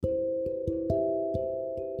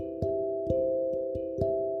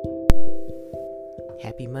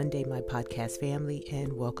Happy Monday, my podcast family,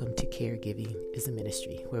 and welcome to Caregiving is a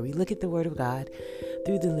Ministry, where we look at the Word of God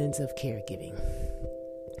through the lens of caregiving.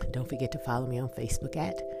 Don't forget to follow me on Facebook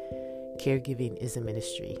at Caregiving is a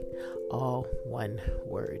Ministry, all one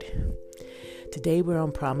word. Today we're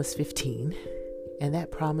on Promise 15, and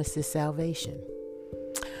that promise is salvation.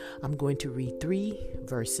 I'm going to read 3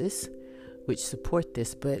 verses which support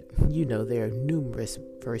this, but you know there are numerous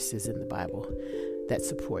verses in the Bible that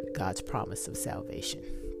support God's promise of salvation.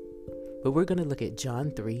 But we're going to look at John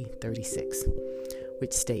 3:36,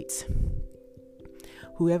 which states,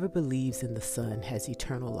 "Whoever believes in the Son has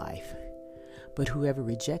eternal life, but whoever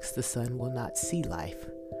rejects the Son will not see life,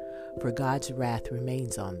 for God's wrath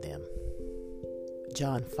remains on them."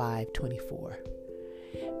 John 5:24.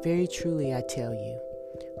 "Very truly I tell you,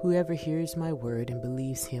 whoever hears my word and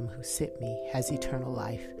believes him who sent me has eternal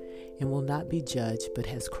life and will not be judged, but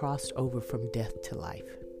has crossed over from death to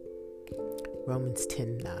life." Romans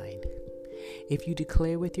 10:9. "If you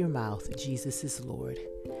declare with your mouth Jesus is Lord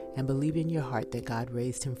and believe in your heart that God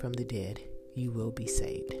raised him from the dead, you will be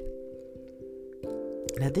saved."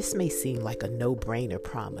 Now this may seem like a no-brainer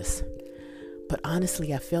promise, but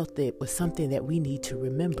honestly I felt that it was something that we need to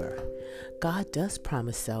remember. God does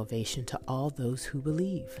promise salvation to all those who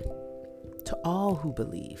believe. To all who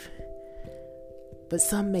believe. But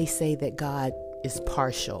some may say that God is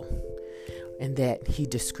partial and that he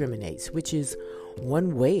discriminates, which is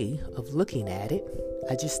one way of looking at it.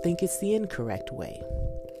 I just think it's the incorrect way.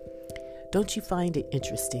 Don't you find it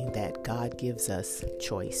interesting that God gives us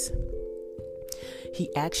choice?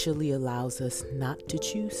 He actually allows us not to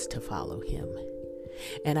choose to follow him.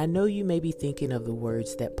 And I know you may be thinking of the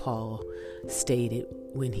words that Paul stated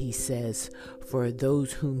when he says, "For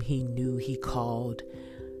those whom he knew he called,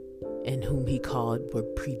 and whom he called were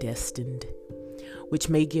predestined," which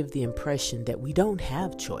may give the impression that we don't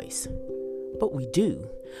have choice, but we do.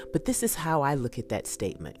 But this is how I look at that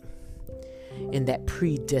statement, in that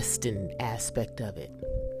predestined aspect of it.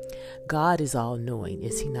 God is all-knowing,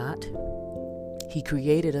 is he not? He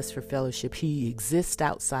created us for fellowship. He exists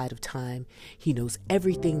outside of time. He knows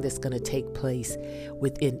everything that's going to take place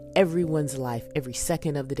within everyone's life, every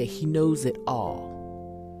second of the day. He knows it all.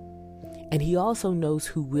 And he also knows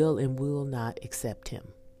who will and will not accept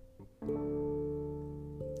him.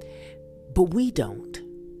 But we don't,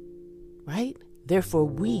 right? Therefore,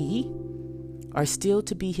 we are still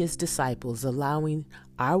to be his disciples, allowing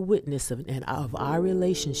our witness of our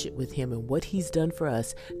relationship with him and what he's done for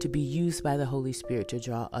us to be used by the Holy Spirit to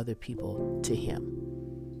draw other people to him.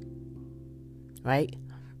 Right?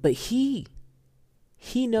 But he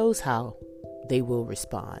knows how they will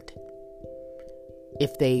respond,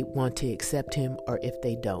 if they want to accept him or if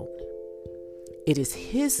they don't. It is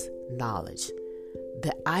his knowledge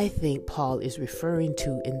that I think Paul is referring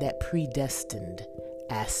to in that predestined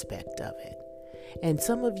aspect of it. And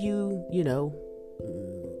some of you,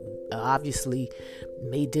 obviously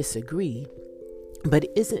may disagree, but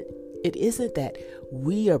it isn't that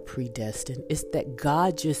we are predestined. It's that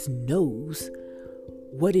God just knows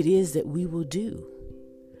what it is that we will do.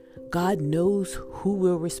 God knows who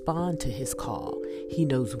will respond to his call. He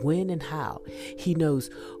knows when and how. He knows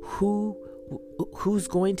who's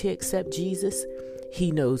going to accept Jesus.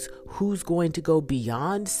 He knows who's going to go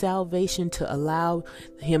beyond salvation to allow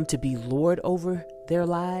him to be Lord over their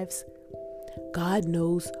lives. God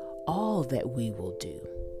knows all that we will do,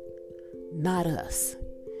 not us.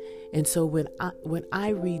 And so when I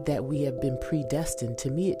read that we have been predestined,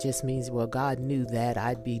 to me it just means, well, God knew that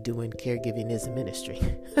I'd be doing Caregiving is a Ministry.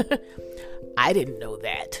 I didn't know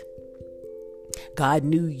that. God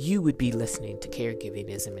knew you would be listening to Caregiving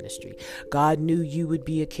is a Ministry. God knew you would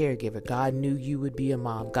be a caregiver. God knew you would be a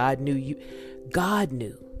mom. God knew you. God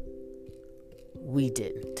knew. We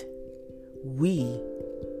didn't. We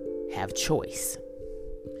have choice.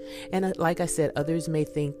 And like I said, others may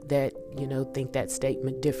think that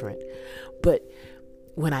statement different. But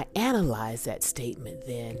when I analyze that statement,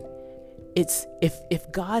 then it's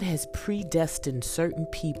if God has predestined certain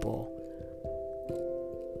people,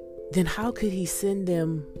 then how could he send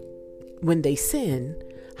them when they sin?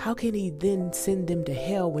 How can he then send them to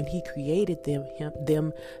hell when he created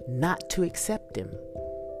them not to accept him?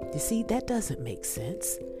 You see, that doesn't make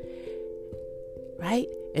sense, right?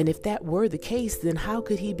 And if that were the case, then how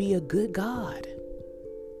could he be a good God?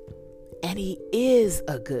 And he is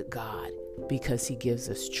a good God. because he gives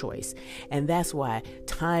us choice. And that's why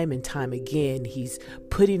time and time again, he's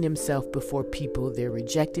putting himself before people. They're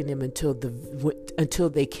rejecting him until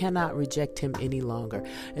they cannot reject him any longer,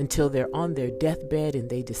 until they're on their deathbed and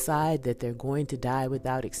they decide that they're going to die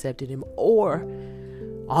without accepting him, or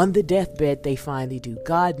on the deathbed they finally do.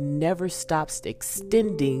 God never stops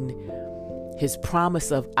extending his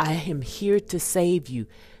promise of, I am here to save you.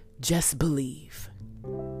 Just believe.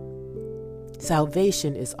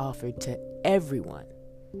 Salvation is offered to everyone,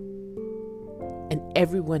 and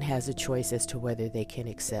everyone has a choice as to whether they can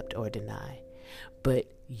accept or deny. But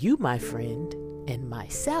you, my friend, and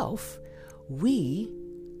myself, we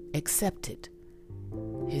accepted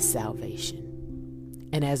his salvation.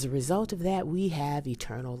 And as a result of that, we have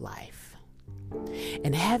eternal life.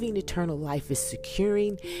 And having eternal life is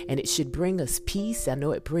securing, and it should bring us peace. I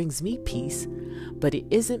know it brings me peace, but it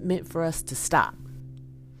isn't meant for us to stop.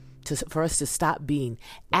 For us to stop being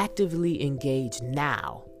actively engaged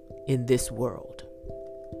now in this world.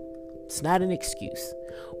 It's not an excuse.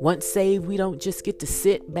 Once saved, we don't just get to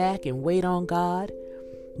sit back and wait on God.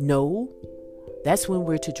 No, that's when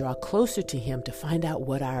we're to draw closer to him to find out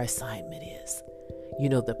what our assignment is. You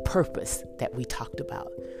know, the purpose that we talked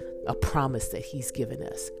about, a promise that he's given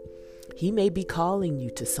us. He may be calling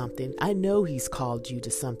you to something. I know he's called you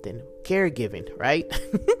to something. Caregiving, right?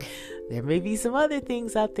 There may be some other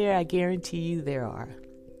things out there. I guarantee you there are.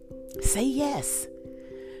 Say yes.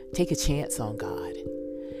 Take a chance on God.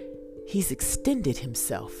 He's extended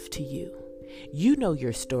himself to you. You know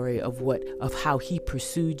your story of how he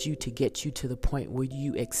pursued you to get you to the point where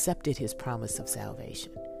you accepted his promise of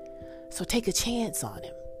salvation. So take a chance on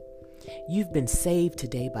him. You've been saved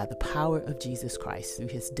today by the power of Jesus Christ through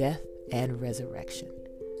his death and resurrection.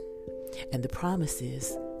 And the promise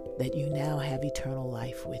is that you now have eternal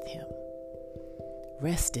life with him.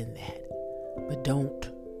 Rest in that, but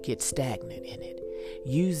don't get stagnant in it.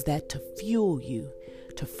 Use that to fuel you,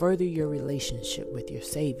 to further your relationship with your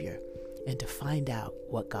Savior, and to find out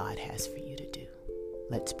what God has for you to do.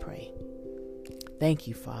 Let's pray. Thank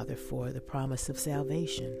you, Father, for the promise of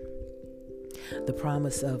salvation. The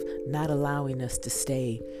promise of not allowing us to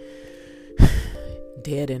stay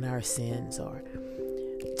dead in our sins, or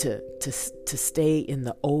to stay in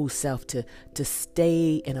the old self, to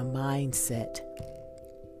stay in a mindset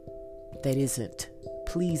that isn't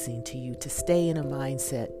pleasing to you, to stay in a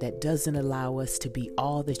mindset that doesn't allow us to be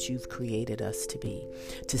all that you've created us to be,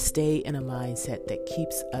 to stay in a mindset that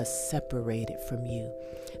keeps us separated from you,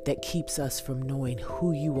 that keeps us from knowing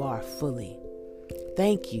who you are fully.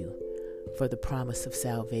 Thank you for the promise of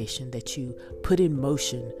salvation that you put in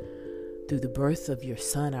motion through the birth of your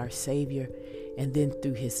Son, our Savior, and then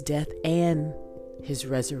through his death and his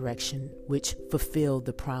resurrection, which fulfilled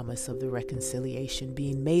the promise of the reconciliation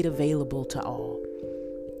being made available to all.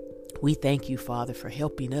 We thank you, Father, for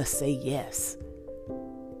helping us say yes.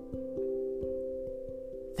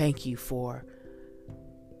 Thank you for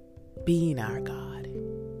being our God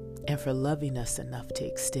and for loving us enough to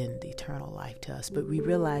extend eternal life to us. But we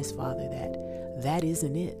realize, Father, that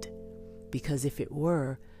isn't it. Because if it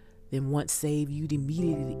were, then once saved, you'd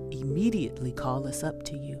immediately call us up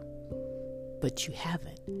to you. But you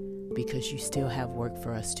haven't, because you still have work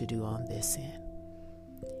for us to do on this end.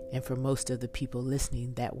 And for most of the people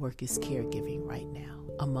listening, that work is caregiving right now,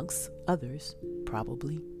 amongst others,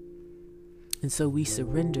 probably. And so we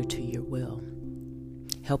surrender to your will.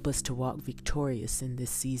 Help us to walk victorious in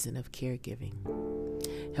this season of caregiving.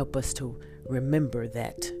 Help us to remember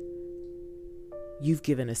that you've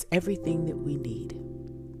given us everything that we need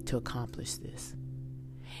to accomplish this.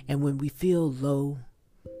 And when we feel low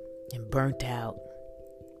and burnt out,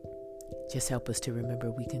 just help us to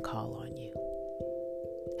remember we can call on you.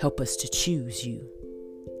 Help us to choose you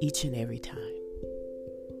each and every time.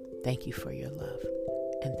 Thank you for your love,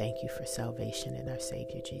 and thank you for salvation in our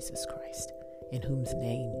Savior Jesus Christ, in whose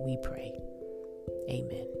name we pray.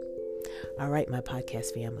 Amen. All right, my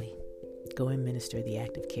podcast family, go and minister the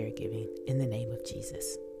act of caregiving in the name of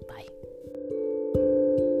Jesus.